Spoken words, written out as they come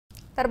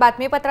तर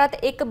बातमीपत्रात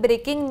एक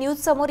breaking news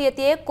समोर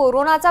येते।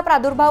 कोरोनाचा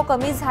प्रादुर्भाव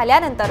कमी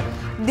झाल्यानंतर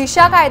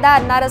दिशा कायदा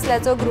आणणार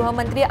असल्याचं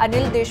गृहमंत्री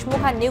अनिल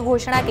देशमुख यांनी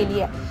घोषणा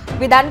केली आहे।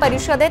 विधान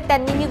परिषदेत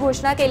त्यांनी ही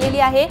घोषणा केलेली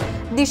आहे।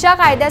 दिशा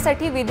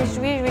कायद्यासाठी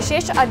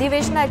विशेष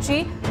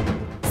अधिवेशनाची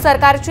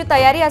सरकारची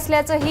तयारी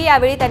असल्याचंही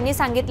यावेळी त्यांनी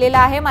सांगितलेलं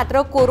आहे।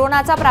 मात्र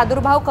कोरोनाचा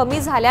प्रादुर्भाव कमी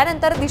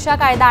झाल्यानंतर दिशा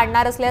कायदा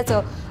आणणार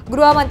असल्याचं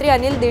गृहमंत्री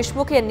अनिल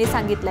देशमुख यांनी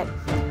सांगितलंय।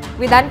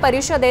 विधान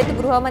परिषदेत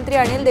गृहमंत्री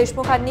अनिल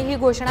देशमुख यांनी ही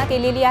घोषणा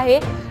केलेली आहे।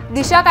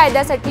 दिशा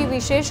कायद्यासाठी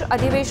विशेष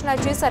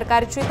अधिवेशनाची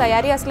सरकारची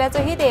तयारी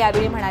असल्याचंही ते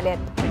यावेळी म्हणाले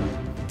आहेत।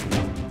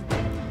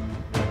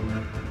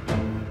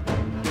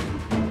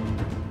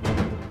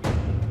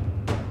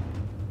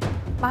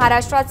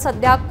 महाराष्ट्रात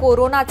सध्या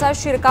कोरोनाचा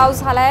शिरकाव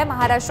झालाय।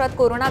 महाराष्ट्रात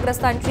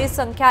कोरोनाग्रस्तांची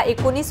संख्या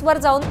 19 वर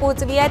जाऊन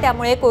पोहोचली आहे।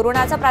 त्यामुळे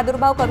कोरोनाचा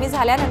प्रादुर्भाव कमी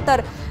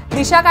झाल्यानंतर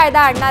दिशा कायदा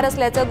आणणार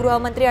असल्याचं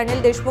गृहमंत्री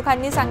अनिल देशमुख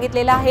यांनी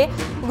सांगितलेलं आहे।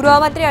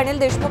 गृहमंत्री अनिल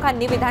देशमुख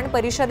यांनी विधान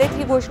परिषदेत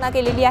ही घोषणा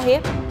केलेली आहे।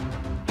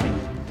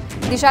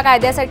 दिशा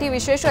कायद्यासाठी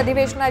विशेष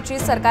अधिवेशनाची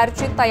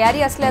सरकारची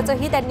तयारी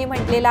असल्याचंही त्यांनी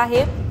म्हटलेलं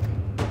आहे।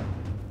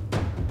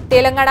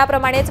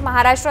 तेलंगणाप्रमाणेच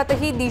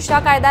महाराष्ट्रातही दिशा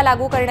कायदा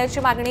लागू करण्याची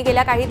मागणी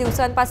गेल्या काही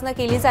दिवसांपासून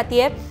केली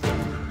जाते।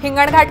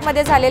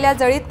 हिंगणघाटमध्ये झालेल्या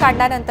जळीत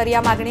कांडानंतर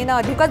या मागणीने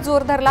अधिकच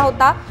जोर धरला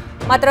होता।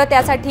 मात्र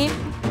त्यासाठी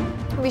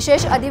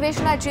विशेष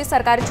अधिवेशनाची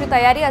सरकारची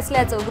तयारी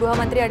असल्याचं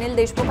गृहमंत्री अनिल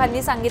देशमुख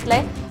यांनी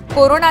सांगितलंय।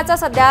 कोरोनाचा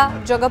सध्या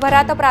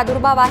जगभरात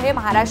प्रादुर्भाव आहे।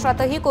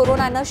 महाराष्ट्रातही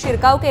कोरोनाने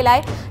शिरकाव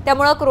केलाय।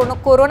 त्यामुळे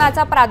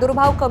कोरोनाचा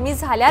प्रादुर्भाव कमी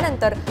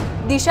झाल्यानंतर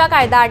दिशा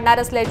कायदा आणणार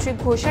असल्याची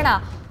घोषणा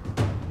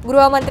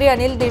गृहमंत्री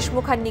अनिल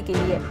देशमुख यांनी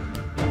केली आहे।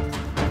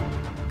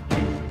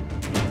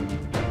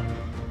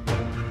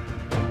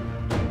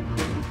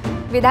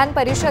 विधान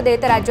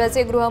परिषदेत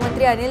राज्याचे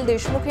गृहमंत्री अनिल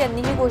देशमुख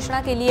यांनी ही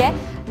घोषणा केली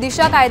आहे।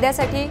 दिशा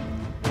कायद्यासाठी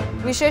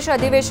विशेष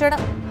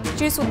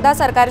अधिवेशनाची सुद्धा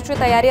सरकारची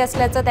तयारी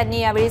असल्याचं त्यांनी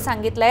यावेळी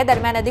सांगितलंय।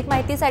 दरम्यान अधिक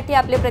माहितीसाठी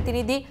आपले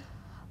प्रतिनिधी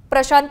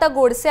प्रशांत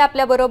गोडसे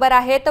आपल्या बरोबर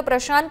आहेत।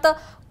 प्रशांत,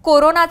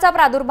 कोरोनाचा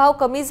प्रादुर्भाव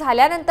कमी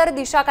झाल्यानंतर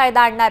दिशा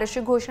कायदा आणणार अशी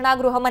घोषणा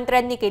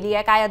गृहमंत्र्यांनी केली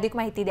आहे। काय अधिक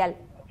माहिती द्याल?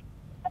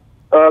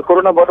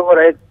 कोरोना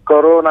बरोबर आहे।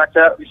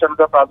 कोरोनाच्या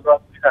विषाणूचा प्रादुर्भाव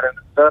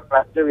झाल्यानंतर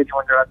राज्य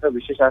विधिमंडळाचं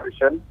विशेष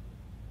अधिवेशन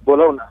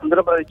बोलावून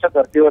आंध्र प्रदेशच्या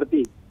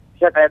धर्तीवरती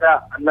दिशा कायदा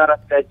आणणार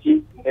असल्याची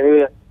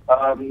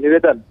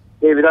निवेदन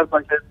हे विधान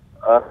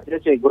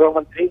परिषदेचे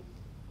गृहमंत्री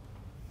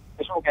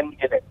देशमुख यांनी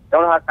केले।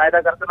 त्यामुळे हा कायदा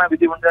करताना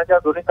विधिमंडळाच्या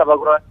दोन्ही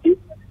सभागृहांची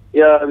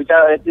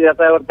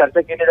याच्यावर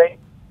चर्चा केली जाईल।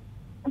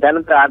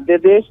 त्यानंतर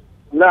अध्यादेश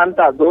न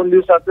आणता 2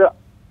 दिवसाचं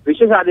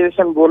विशेष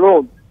अधिवेशन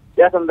बोलवून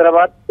या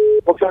संदर्भात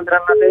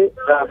मुख्यमंत्र्यांना ते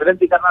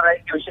विनंती करणार आहे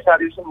की विशेष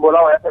अधिवेशन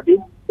बोलावं यासाठी।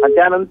 आणि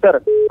त्यानंतर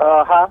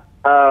हा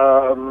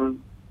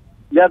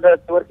या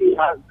धर्तीवरती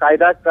हा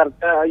कायदा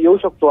करता येऊ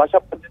शकतो अशा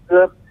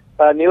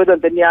पद्धतीचं निवेदन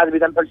त्यांनी आज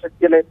विधान परिषद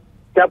केले।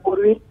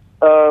 त्यापूर्वी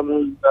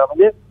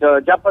म्हणजे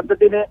ज्या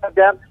पद्धतीने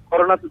सध्या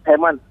कोरोनाचं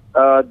थैमान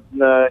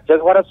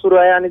जगभरात सुरू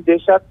आहे आणि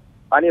देशात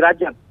आणि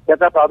राज्यात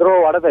त्याचा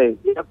प्रादुर्भाव वाढत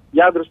आहे,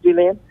 या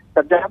दृष्टीने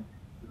सध्या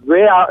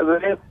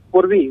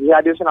वेळेपूर्वी हे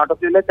अधिवेशन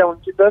आटोपलेलं आहे। त्या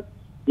उंचीतच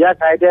या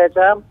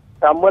कायद्याच्या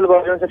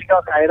अंमलबजावणीसाठी किंवा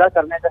कायदा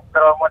करण्याच्या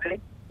संदर्भामध्ये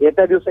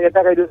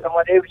येत्या काही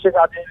दिवसामध्ये विशेष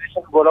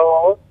अधिवेशन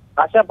बोलावावं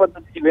अशा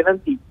पद्धतीची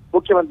विनंती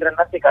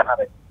मुख्यमंत्र्यांना ते करणार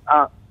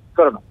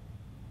आहे।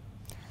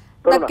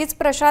 नक्कीच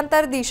प्रशांत,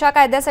 तर दिशा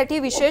कायद्यासाठी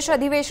विशेष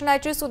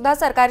अधिवेशनाची सुद्धा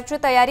सरकारची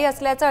तयारी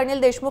असल्याचं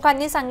अनिल देशमुख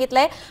यांनी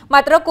सांगितलंय।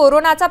 मात्र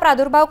कोरोनाचा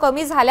प्रादुर्भाव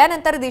कमी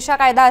झाल्यानंतर दिशा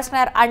कायदा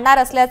आणणार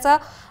असल्याचं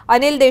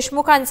अनिल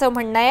देशमुखांचं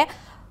म्हणणं आहे।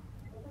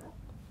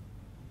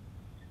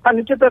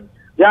 निश्चितच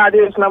या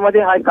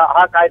अधिवेशनामध्ये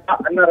हा कायदा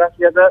आणणार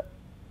असल्याचं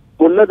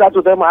बोललं जात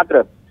होतं।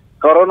 मात्र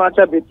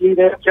कोरोनाच्या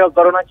भीतीने किंवा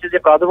कोरोनाचे जे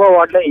प्रादुर्भाव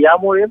वाढले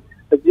यामुळे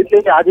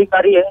जिल्ह्याचे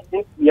अधिकारी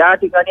आहे या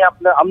ठिकाणी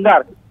आपलं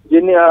आमदार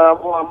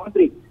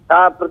मंत्री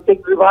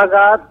प्रत्येक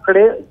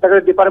विभागाकडे सगळे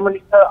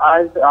डिपार्टमेंट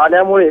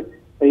आल्यामुळे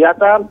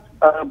याचा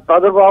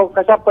प्रादुर्भाव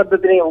कशा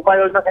पद्धतीने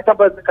उपाययोजना कशा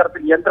पद्धतीने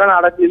करतील यंत्रणा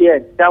अडकलेली आहे।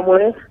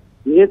 त्यामुळे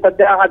हे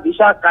सध्या हा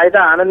दिशा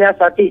कायदा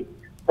आणण्यासाठी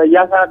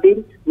यासाठी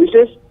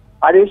विशेष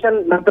अधिवेशन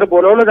नंतर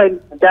बोलवलं जाईल।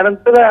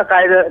 त्यानंतर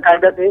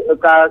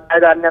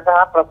कायदा आणण्याचा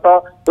हा प्रस्ताव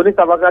दोन्ही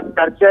सभागृहात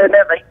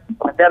चर्चेला जाईल।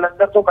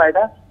 त्यानंतर तो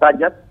कायदा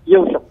राज्यात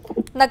येऊ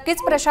शकतो।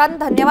 नक्कीच प्रशांत,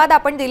 धन्यवाद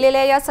आपण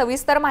दिलेल्या या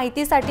सविस्तर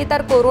माहितीसाठी।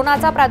 तर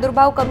कोरोनाचा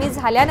प्रादुर्भाव कमी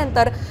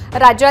झाल्यानंतर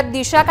राज्यात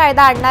दिशा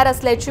कायदा आणणार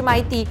असल्याची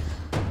माहिती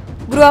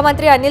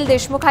गृहमंत्री अनिल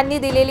देशमुख यांनी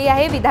दिलेली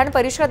आहे। विधान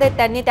परिषदेत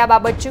त्यांनी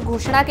त्याबाबतची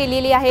घोषणा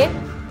केलेली आहे।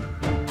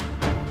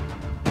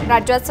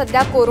 राज्यात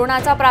सध्या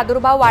कोरोनाचा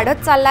प्रादुर्भाव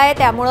वाढत चाललाय।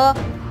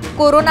 त्यामुळे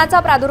कोरोनाचा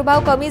प्रादुर्भाव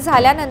कमी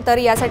झाल्यानंतर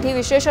यासाठी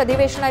विशेष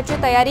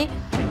अधिवेशनाची तयारी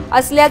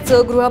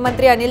असल्याचं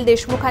गृहमंत्री अनिल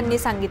देशमुख यांनी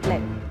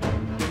सांगितलंय।